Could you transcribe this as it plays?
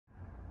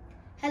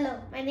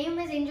Hello, my name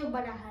is Angel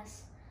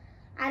Barajas.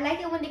 I like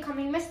it when they call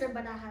me Mr.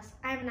 Barajas.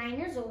 I am 9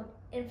 years old,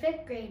 in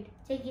 5th grade,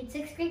 taking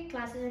 6th grade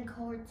classes in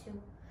cohort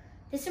 2.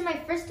 This is my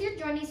first year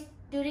joining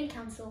student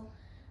council.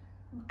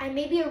 I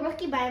may be a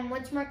rookie, but I am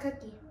one smart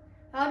cookie.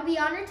 I would be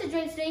honored to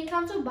join student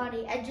council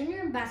body as junior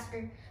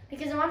ambassador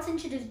because I want to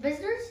introduce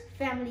visitors,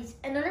 families,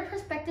 and other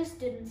prospective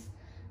students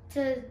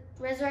to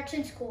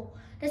Resurrection School,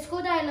 the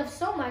school that I love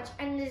so much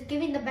and is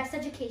giving the best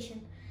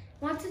education.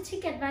 I want to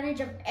take advantage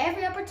of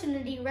every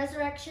opportunity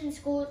Resurrection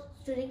School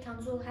Student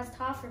Council has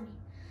to offer me.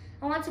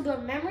 I want to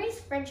build memories,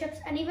 friendships,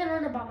 and even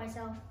learn about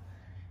myself.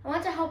 I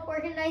want to help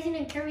organizing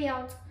and carry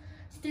out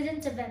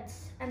student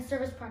events and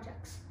service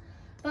projects.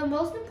 But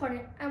most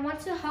important, I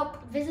want to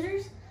help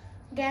visitors,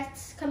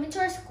 guests coming to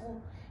our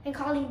school, and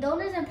calling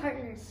donors and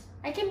partners.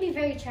 I can be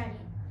very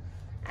chatty.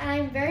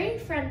 I'm very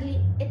friendly,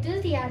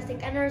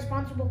 enthusiastic, and a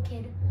responsible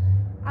kid.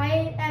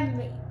 I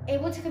am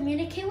able to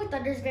communicate with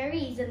others very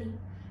easily.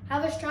 I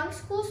have a strong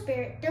school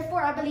spirit,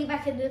 therefore I believe I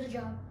can do the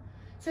job.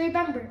 So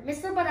remember,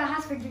 Mr.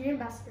 Barajas for Junior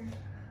Ambassador.